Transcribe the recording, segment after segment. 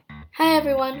Hi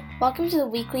everyone, welcome to the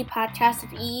weekly podcast of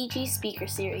EEG Speaker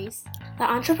Series. The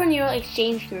Entrepreneurial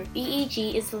Exchange Group,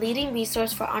 EEG, is the leading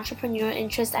resource for entrepreneurial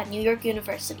interests at New York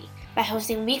University. By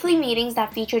hosting weekly meetings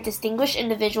that feature distinguished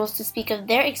individuals to speak of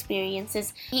their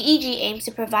experiences, EEG aims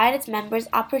to provide its members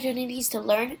opportunities to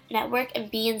learn, network,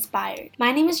 and be inspired.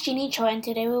 My name is Jeannie Choi, and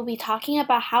today we will be talking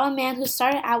about how a man who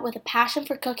started out with a passion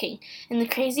for cooking in the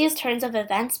craziest turns of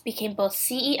events became both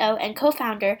CEO and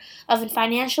co-founder of a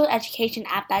financial education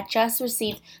app that just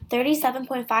received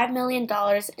 $37.5 million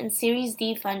in Series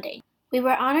D funding. We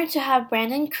were honored to have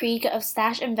Brandon Krieg of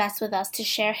Stash Invest with us to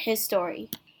share his story.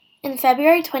 In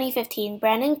February 2015,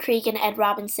 Brandon Krieg and Ed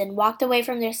Robinson walked away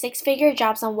from their six-figure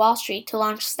jobs on Wall Street to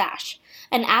launch Stash,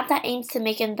 an app that aims to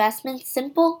make investments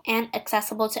simple and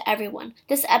accessible to everyone.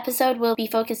 This episode will be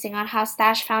focusing on how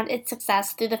Stash found its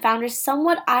success through the founder's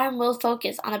somewhat iron-willed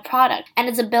focus on the product and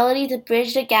its ability to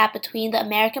bridge the gap between the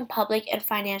American public and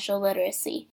financial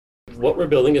literacy. What we're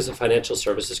building is a financial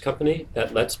services company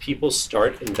that lets people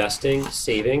start investing,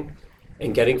 saving,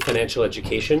 and getting financial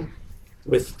education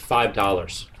with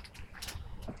 $5.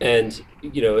 And,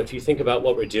 if you think about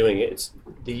what we're doing,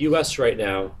 the US right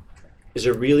now is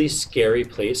a really scary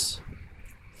place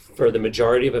for the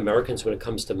majority of Americans when it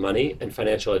comes to money and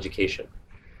financial education.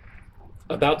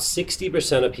 About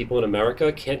 60% of people in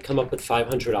America can't come up with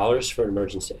 $500 for an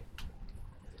emergency.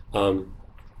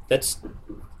 That's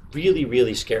really,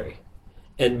 really scary.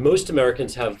 And most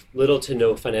Americans have little to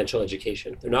no financial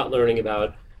education. They're not learning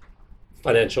about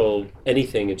financial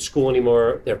anything in school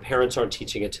anymore. Their parents aren't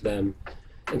teaching it to them.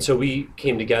 And so we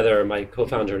came together, my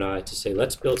co-founder and I, to say,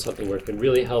 let's build something where it can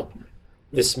really help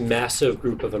this massive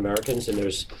group of Americans, and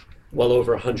there's well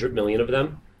over 100 million of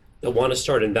them, that want to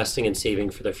start investing and saving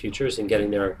for their futures and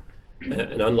getting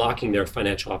and unlocking their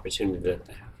financial opportunity that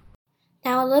they have.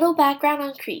 Now a little background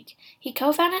on Krieg. He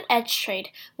co-founded EdgeTrade,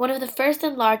 one of the first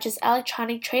and largest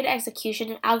electronic trade execution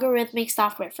and algorithmic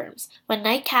software firms. When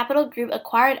Knight Capital Group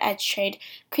acquired EdgeTrade,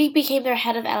 Krieg became their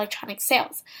head of electronic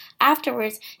sales.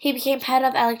 Afterwards, he became head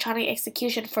of electronic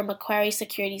execution for Macquarie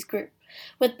Securities Group.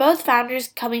 With both founders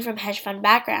coming from hedge fund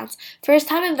backgrounds,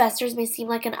 first-time investors may seem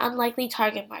like an unlikely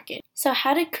target market. So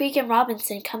how did Krieg and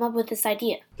Robinson come up with this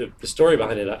idea? The story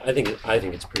behind it, I think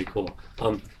it's pretty cool.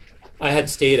 I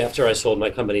had stayed after I sold my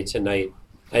company to Knight.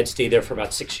 I had stayed there for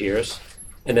about 6 years,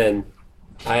 and then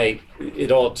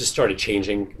it all just started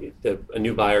changing. A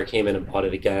new buyer came in and bought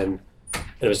it again,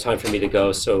 and it was time for me to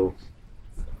go. So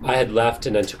I had left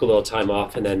and then took a little time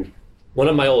off, and then one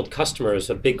of my old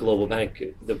customers, a big global bank,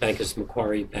 the bank is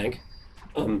Macquarie Bank,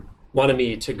 wanted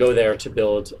me to go there to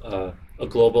build a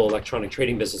global electronic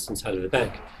trading business inside of the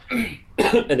bank.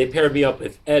 And they paired me up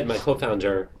with Ed, my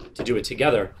co-founder, to do it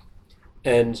together.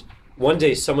 And one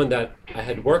day, someone that I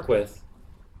had worked with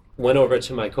went over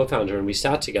to my co-founder, and we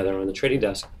sat together on the trading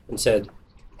desk and said,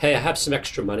 hey, I have some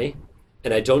extra money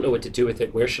and I don't know what to do with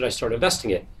it. Where should I start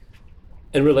investing it?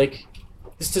 And we're like,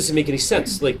 this doesn't make any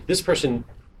sense. Like, this person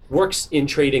works in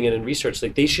trading and in research.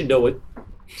 Like, they should know what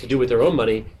to do with their own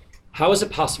money. How is it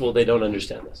possible they don't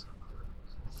understand this?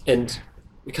 And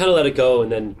we kind of let it go,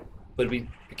 but we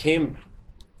became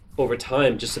over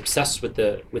time just obsessed with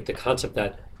the concept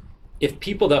that if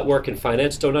people that work in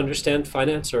finance don't understand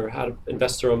finance or how to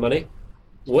invest their own money,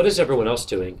 what is everyone else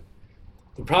doing?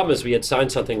 The problem is we had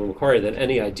signed something with Macquarie that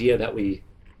any idea that we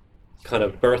kind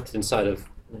of birthed inside of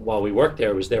while we worked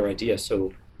there was their idea.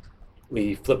 So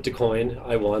we flipped a coin.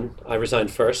 I won. I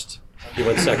resigned first. He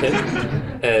went second.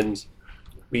 And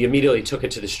we immediately took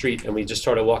it to the street, and we just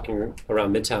started walking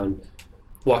around Midtown,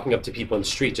 walking up to people on the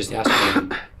street, just asking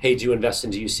them, hey, do you invest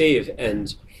and do you save?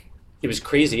 And it was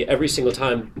crazy. Every single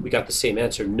time we got the same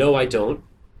answer. No, I don't,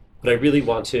 but I really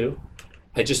want to.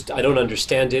 I don't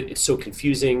understand it. It's so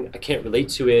confusing. I can't relate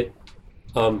to it.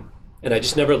 And I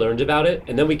just never learned about it.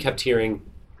 And then we kept hearing,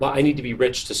 well, I need to be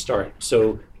rich to start.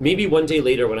 So maybe one day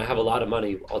later when I have a lot of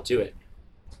money, I'll do it.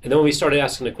 And then when we started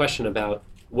asking the question about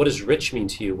what does rich mean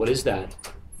to you? What is that?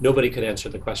 Nobody could answer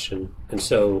the question. And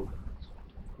so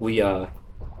we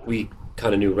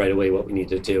kind of knew right away what we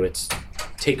needed to do. It's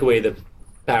take away the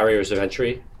barriers of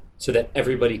entry so that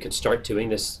everybody could start doing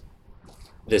this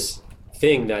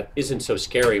thing that isn't so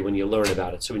scary when you learn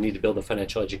about it. So we need to build a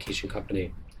financial education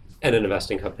company and an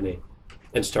investing company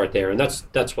and start there. And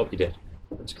that's what we did.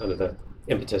 That's kind of the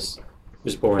impetus. It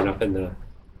was born up in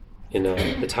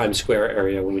the Times Square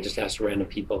area when we just asked random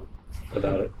people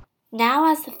about it.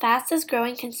 Now, as the fastest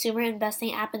growing consumer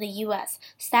investing app in the U.S.,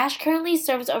 Stash currently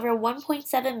serves over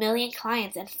 1.7 million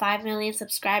clients and 5 million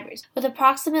subscribers, with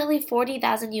approximately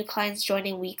 40,000 new clients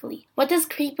joining weekly. What does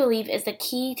Krieg believe is the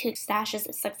key to Stash's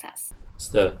success? It's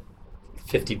the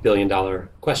 $50 billion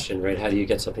question, right? How do you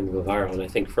get something to go viral? And I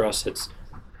think for us,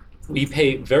 we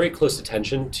pay very close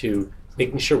attention to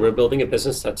making sure we're building a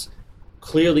business that's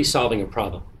clearly solving a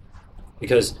problem.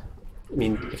 Because, I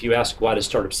mean, if you ask why do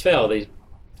startups fail,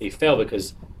 they fail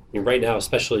because, I mean, right now,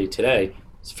 especially today,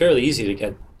 it's fairly easy to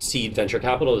get seed venture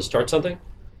capital to start something.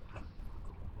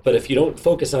 But if you don't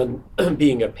focus on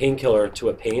being a painkiller to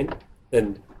a pain,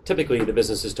 then typically the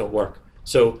businesses don't work.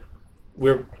 So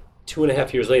we're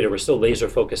 2.5 years later, we're still laser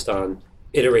focused on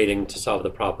iterating to solve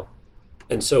the problem.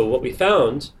 And so what we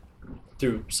found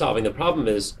through solving the problem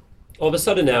is all of a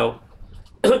sudden now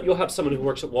you'll have someone who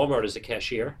works at Walmart as a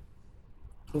cashier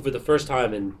who for the first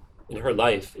time in her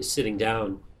life is sitting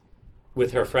down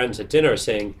with her friends at dinner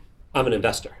saying, I'm an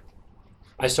investor.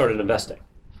 I started investing.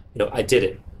 I did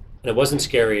it. And it wasn't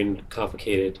scary and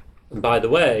complicated. And by the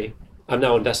way, I'm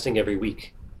now investing every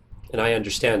week and I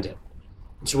understand it.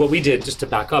 And so what we did, just to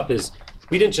back up, is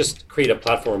we didn't just create a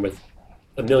platform with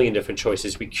a million different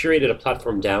choices. We curated a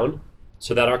platform down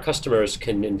so that our customers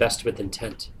can invest with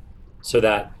intent, so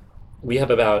that we have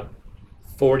about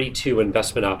 42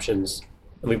 investment options.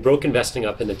 And we broke investing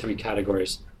up into 3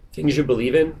 categories: things you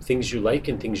believe in, things you like,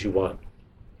 and things you want.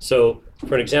 So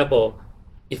for an example,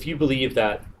 if you believe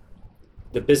that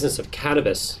the business of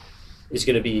cannabis is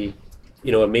going to be,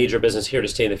 a major business here to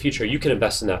stay in the future, you can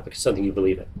invest in that because it's something you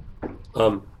believe in.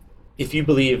 If you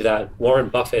believe that Warren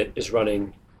Buffett is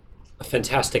running a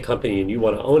fantastic company and you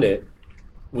want to own it,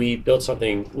 we built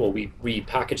something, we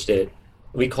repackaged it,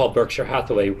 we call Berkshire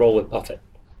Hathaway Roll with Buffett,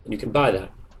 and you can buy that.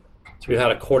 So we've had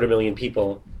 250,000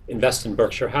 people invest in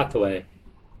Berkshire Hathaway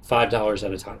 $5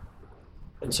 at a time.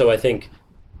 And so I think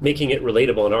making it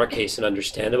relatable in our case and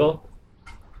understandable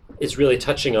is really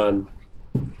touching on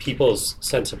people's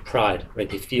sense of pride, right?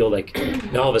 They feel like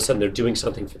now all of a sudden they're doing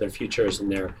something for their futures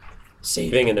and they're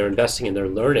saving and they're investing and they're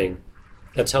learning.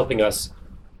 That's helping us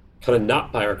kind of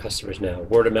not buy our customers now.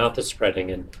 Word of mouth is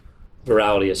spreading and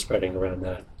virality is spreading around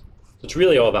that. So it's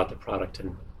really all about the product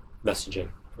and messaging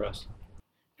for us.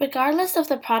 Regardless of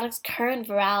the product's current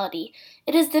virality,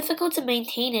 it is difficult to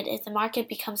maintain it if the market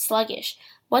becomes sluggish.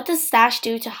 What does Stash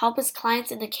do to help its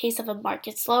clients in the case of a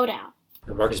market slowdown?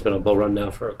 The market's been on a bull run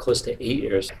now for close to 8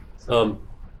 years.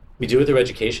 We do it through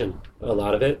education, a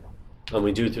lot of it.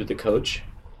 We do it through the coach.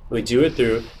 We do it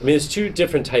through, there's 2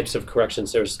 different types of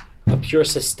corrections. There's a pure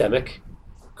systemic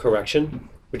correction,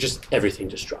 which is everything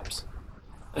just drops.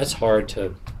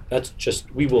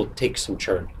 We will take some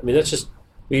churn.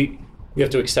 We have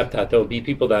to accept that. There will be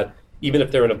people that, even if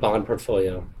they're in a bond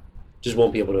portfolio, just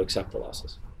won't be able to accept the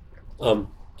losses.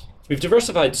 We've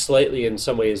diversified slightly in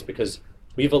some ways because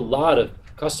we have a lot of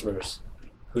customers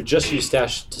who just use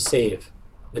Stash to save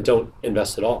and don't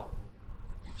invest at all.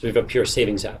 So we have a pure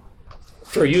savings app.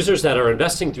 For users that are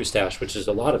investing through Stash, which is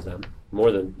a lot of them,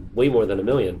 way more than 1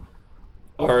 million,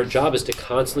 our job is to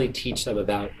constantly teach them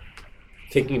about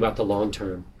thinking about the long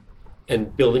term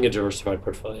and building a diversified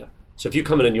portfolio. So if you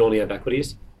come in and you only have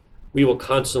equities, we will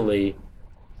constantly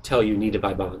tell you need to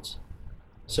buy bonds.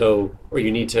 Or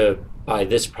you need to buy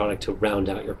this product to round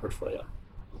out your portfolio.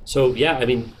 So yeah,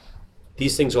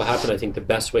 these things will happen. I think the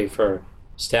best way for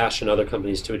Stash and other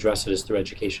companies to address it is through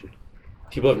education.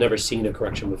 People have never seen a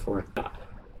correction before.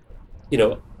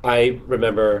 I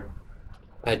remember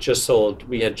we had just sold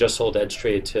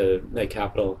EdgeTrade to Knight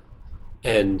Capital,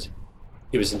 and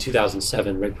it was in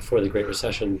 2007, right before the Great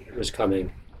Recession was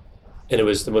coming. And it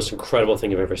was the most incredible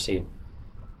thing I've ever seen.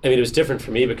 It was different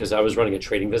for me because I was running a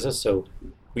trading business, so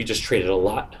we just traded a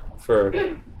lot.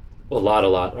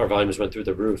 Our volumes went through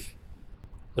the roof.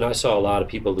 And I saw a lot of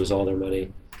people lose all their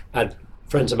money. I had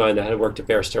friends of mine that had worked at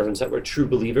Bear Stearns that were true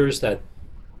believers that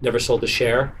never sold a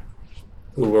share,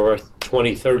 who were worth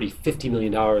 $20, $30, $50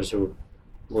 million, who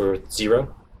were worth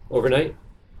zero overnight.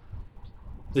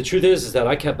 The truth is that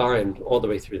I kept buying all the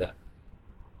way through that.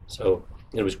 So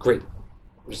it was great.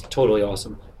 It was totally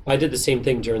awesome. I did the same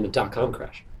thing during the dot-com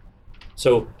crash.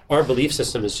 So our belief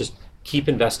system is just keep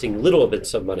investing little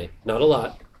bits of money, not a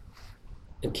lot,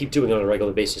 and keep doing it on a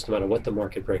regular basis no matter what the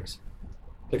market brings.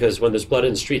 Because when there's blood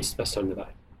in the streets, it's the best time to buy.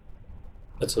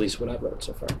 That's at least what I've learned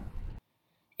so far.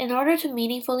 In order to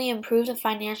meaningfully improve the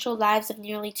financial lives of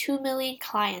nearly 2 million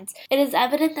clients, it is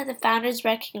evident that the founders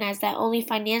recognize that only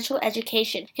financial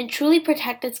education can truly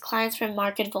protect its clients from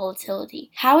market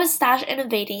volatility. How is Stash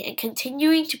innovating and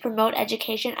continuing to promote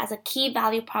education as a key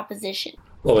value proposition?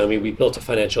 Well, we built a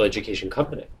financial education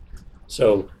company.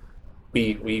 So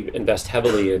we invest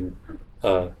heavily in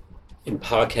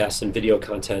podcasts and video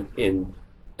content, in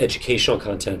educational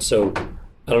content. So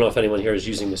I don't know if anyone here is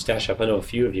using the Stash app. I know a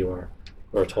few of you are,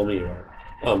 or told me you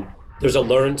are. There's a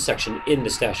learn section in the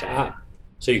Stash app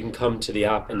so you can come to the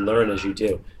app and learn as you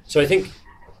do. So I think,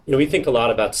 we think a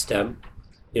lot about STEM.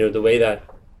 The way that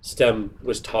STEM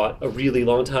was taught a really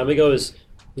long time ago is,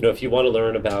 if you want to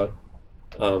learn about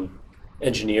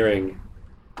engineering,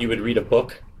 you would read a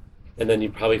book, and then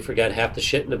you'd probably forget half the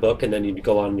shit in the book, and then you'd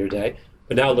go on your day.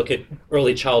 But now look at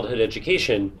early childhood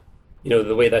education,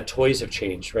 the way that toys have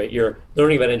changed, right? You're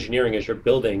learning about engineering as you're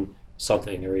building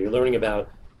something, or you're learning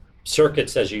about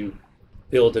circuits as you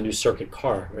build a new circuit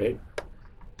car, right?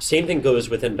 Same thing goes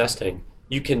with investing.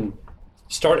 You can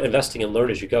start investing and learn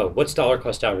as you go. What's dollar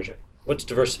cost averaging? What's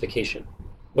diversification?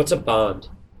 What's a bond?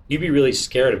 You'd be really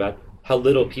scared about how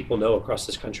little people know across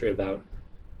this country about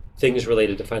things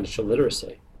related to financial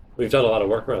literacy. We've done a lot of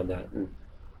work around that. And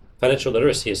financial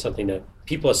literacy is something that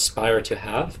people aspire to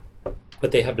have,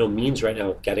 but they have no means right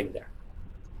now of getting there.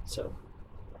 So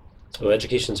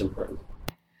education is important.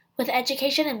 With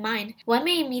education in mind, one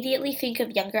may immediately think of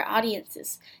younger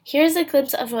audiences. Here's a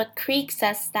glimpse of what Krieg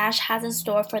says Stash has in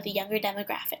store for the younger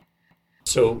demographic.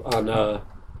 So on, I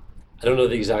don't know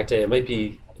the exact day,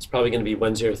 it's probably going to be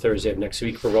Wednesday or Thursday of next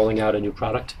week, we're rolling out a new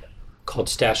product called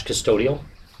Stash Custodial,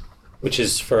 which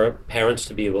is for parents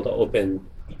to be able to open,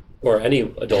 or any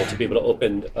adult to be able to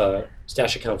open a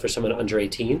Stash account for someone under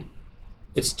 18.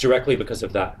 It's directly because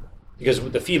of that. Because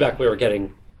the feedback we're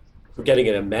getting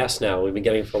it en masse now, we've been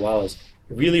getting it for a while, is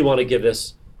I really want to give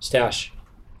this Stash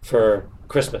for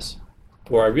Christmas,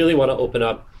 or I really want to open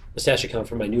up a Stash account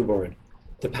for my newborn.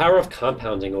 The power of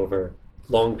compounding over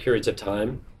long periods of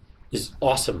time is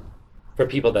awesome for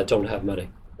people that don't have money,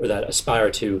 or that aspire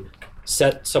to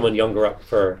set someone younger up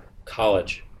for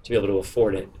college to be able to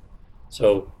afford it.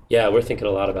 So yeah, we're thinking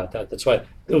a lot about that. That's why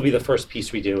it'll be the first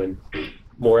piece we do in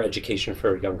more education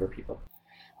for younger people.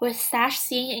 With Stash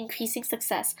seeing increasing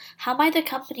success, how might the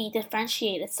company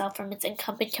differentiate itself from its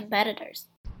incumbent competitors?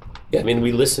 Yeah,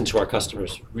 we listen to our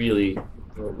customers. Really,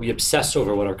 we obsess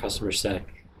over what our customers say,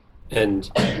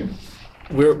 and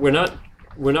we're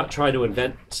not trying to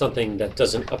invent something a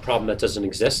problem that doesn't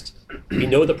exist. We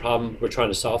know the problem we're trying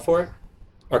to solve for.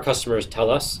 Our customers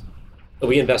tell us.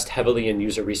 We invest heavily in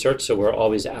user research, so we're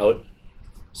always out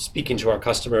speaking to our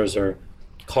customers or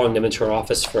calling them into our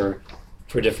office for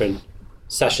different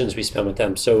sessions we spend with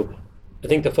them. So I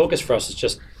think the focus for us is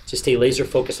just to stay laser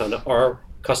focused on our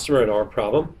customer and our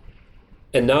problem,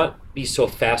 and not be so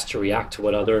fast to react to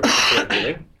what other people are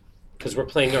doing, because we're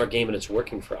playing our game and it's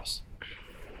working for us.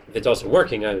 If it wasn't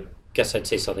working, I guess I'd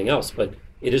say something else, but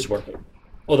it is working.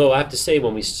 Although I have to say,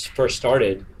 when we first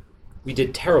started, we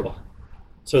did terrible.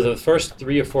 So the first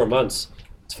 3 or 4 months,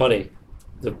 it's funny,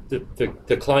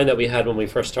 the client that we had when we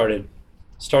first started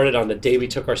on the day we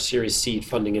took our Series Seed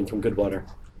funding in from Goodwater.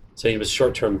 So it was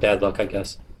short-term bad luck, I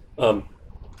guess. And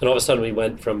all of a sudden we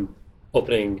went from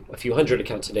opening a few hundred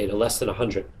accounts a day to less than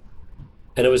 100.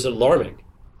 And it was alarming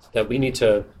that we need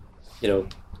to,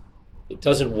 it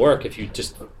doesn't work if you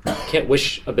just can't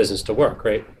wish a business to work,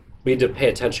 right? We need to pay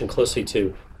attention closely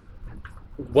to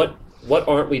what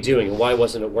aren't we doing and why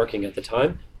wasn't it working at the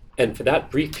time? And for that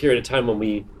brief period of time when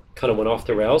we kind of went off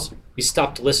the rails, we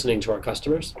stopped listening to our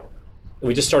customers. And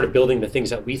we just started building the things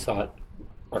that we thought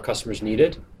our customers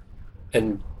needed.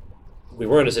 And we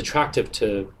weren't as attractive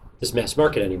to this mass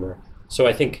market anymore. So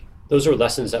I think those are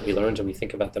lessons that we learned, and we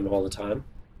think about them all the time,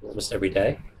 almost every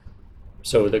day.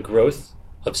 So the growth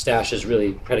of Stash is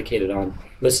really predicated on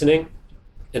listening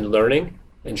and learning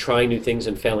and trying new things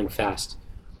and failing fast.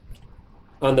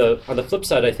 On the flip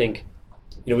side, I think,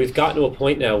 we've gotten to a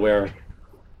point now where,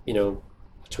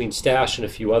 between Stash and a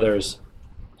few others,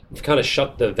 we've kind of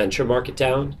shut the venture market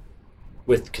down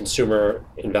with consumer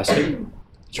investing.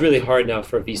 It's really hard now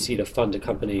for a VC to fund a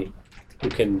company who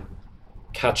can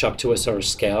catch up to us on our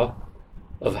scale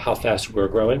of how fast we're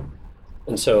growing.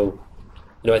 And so,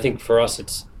 I think for us,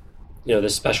 it's,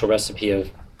 this special recipe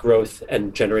of growth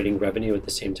and generating revenue at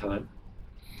the same time,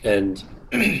 and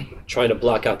trying to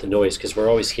block out the noise, because we're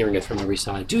always hearing it from every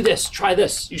side. Do this, try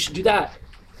this, you should do that.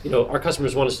 Our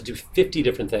customers want us to do 50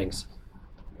 different things,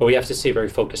 but we have to stay very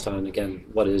focused on, again,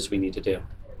 what it is we need to do.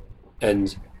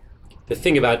 And the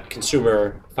thing about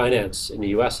consumer finance in the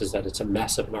US is that it's a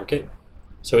massive market.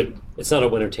 So it's not a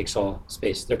winner takes all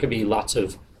space. There could be lots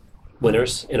of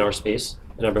winners in our space,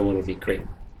 and everyone will be great.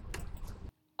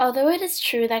 Although it is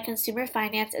true that consumer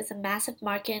finance is a massive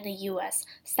market in the U.S.,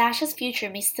 Stash's future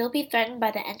may still be threatened by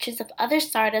the entrance of other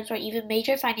startups or even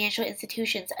major financial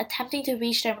institutions attempting to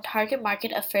reach their target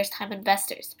market of first-time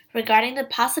investors. Regarding the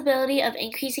possibility of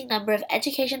increasing number of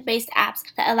education-based apps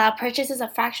that allow purchases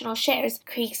of fractional shares,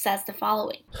 Krieg says the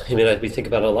following. We think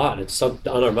about it a lot. It's on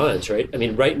our minds, right?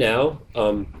 Right now,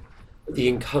 the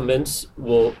incumbents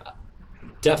will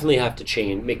definitely have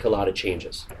to make a lot of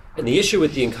changes. And the issue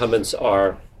with the incumbents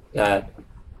are that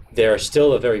they're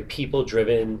still a very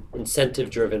people-driven,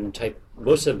 incentive-driven type.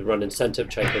 Most of them run incentive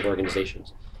type of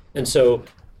organizations. And so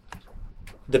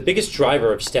the biggest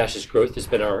driver of Stash's growth has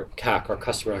been our CAC, our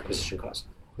customer acquisition cost.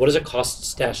 What does it cost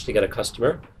Stash to get a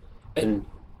customer? And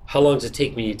how long does it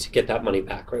take me to get that money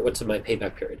back, right? What's my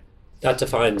payback period? That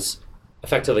defines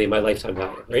effectively my lifetime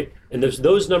value, right? And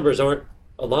those numbers aren't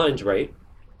aligned right,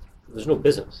 there's no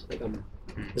business.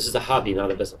 This is a hobby,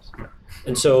 not a business.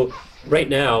 And so right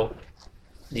now,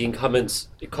 the incumbents,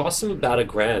 it costs them about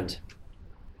 $1,000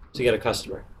 to get a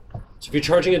customer. So if you're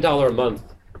charging $1 a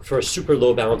month for a super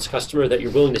low balance customer that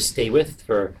you're willing to stay with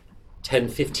for 10,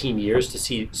 15 years to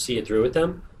see it through with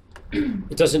them,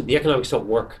 the economics don't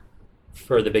work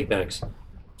for the big banks.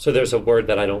 So there's a word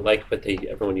that I don't like, but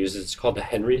everyone uses. It's called the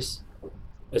Henrys.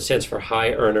 It stands for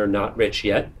high earner, not rich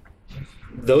yet.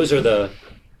 Those are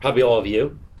probably all of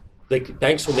you. Like,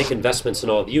 banks will make investments in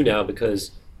all of you now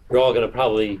because you're all going to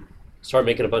probably start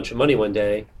making a bunch of money one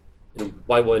day. And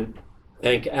why wouldn't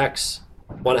Bank X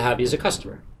want to have you as a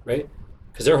customer, right?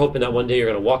 Because they're hoping that one day you're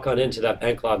going to walk on into that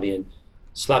bank lobby and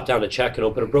slap down a check and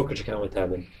open a brokerage account with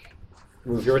them and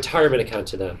move your retirement account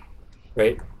to them,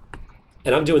 right?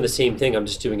 And I'm doing the same thing. I'm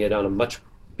just doing it on a much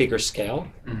bigger scale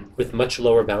with much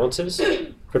lower balances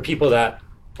for people that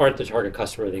aren't the target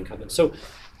customer of the incumbent. So,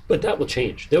 but that will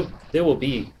change. There will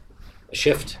be a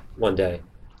shift one day.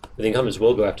 The incumbents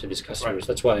will go after these customers. Right.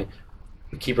 That's why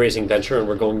we keep raising venture and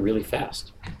we're going really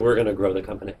fast. We're going to grow the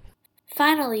company.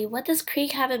 Finally, what does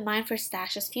Krieg have in mind for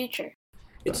Stash's future?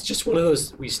 It's just one of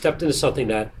those, we stepped into something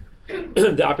that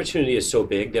the opportunity is so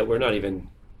big that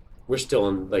we're still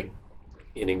in like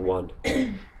inning one.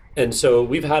 And so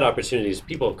we've had opportunities.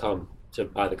 People have come to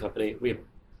buy the company. We have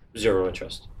zero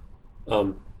interest.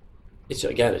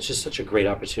 It's just such a great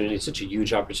opportunity. It's such a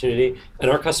huge opportunity.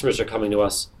 And our customers are coming to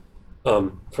us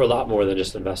for a lot more than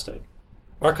just investing.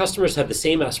 Our customers have the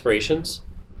same aspirations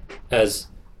as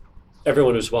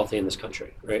everyone who's wealthy in this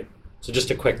country, right? So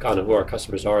just a quick on who our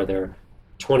customers are. They're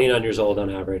 29 years old on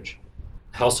average.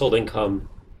 Household income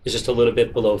is just a little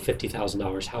bit below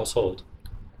 $50,000 household.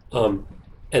 And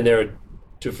they're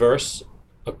diverse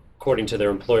according to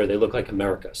their employer. They look like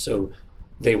America. So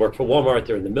they work for Walmart,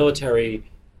 they're in the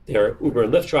military, they're Uber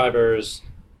and Lyft drivers,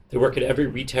 they work at every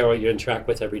retailer you interact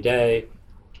with every day.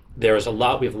 We have a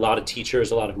lot of teachers,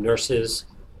 a lot of nurses.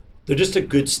 They're just a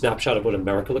good snapshot of what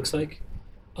America looks like.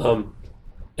 And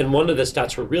one of the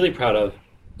stats we're really proud of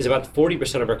is about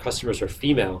 40% of our customers are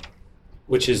female,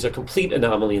 which is a complete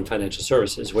anomaly in financial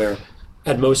services, where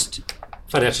at most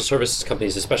financial services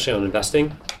companies, especially on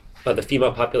investing, the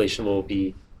female population will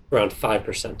be around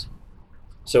 5%.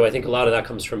 So I think a lot of that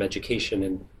comes from education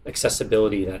and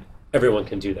accessibility, that everyone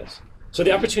can do this. So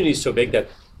the opportunity is so big that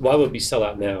why would we sell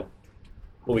out now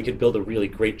when we could build a really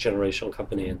great generational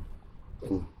company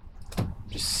and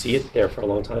just see it there for a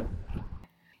long time?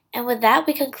 And with that,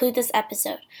 we conclude this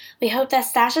episode. We hope that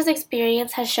Stash's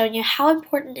experience has shown you how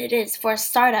important it is for a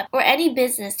startup or any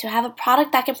business to have a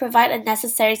product that can provide a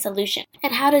necessary solution,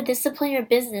 and how to discipline your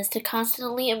business to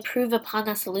constantly improve upon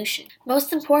that solution.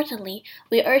 Most importantly,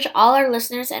 we urge all our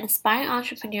listeners and aspiring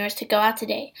entrepreneurs to go out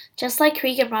today, just like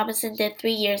Krieg and Robinson did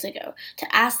 3 years ago,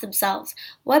 to ask themselves,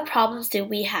 what problems do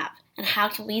we have, and how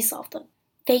can we solve them?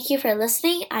 Thank you for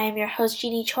listening. I am your host,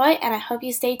 Jeannie Choi, and I hope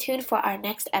you stay tuned for our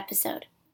next episode.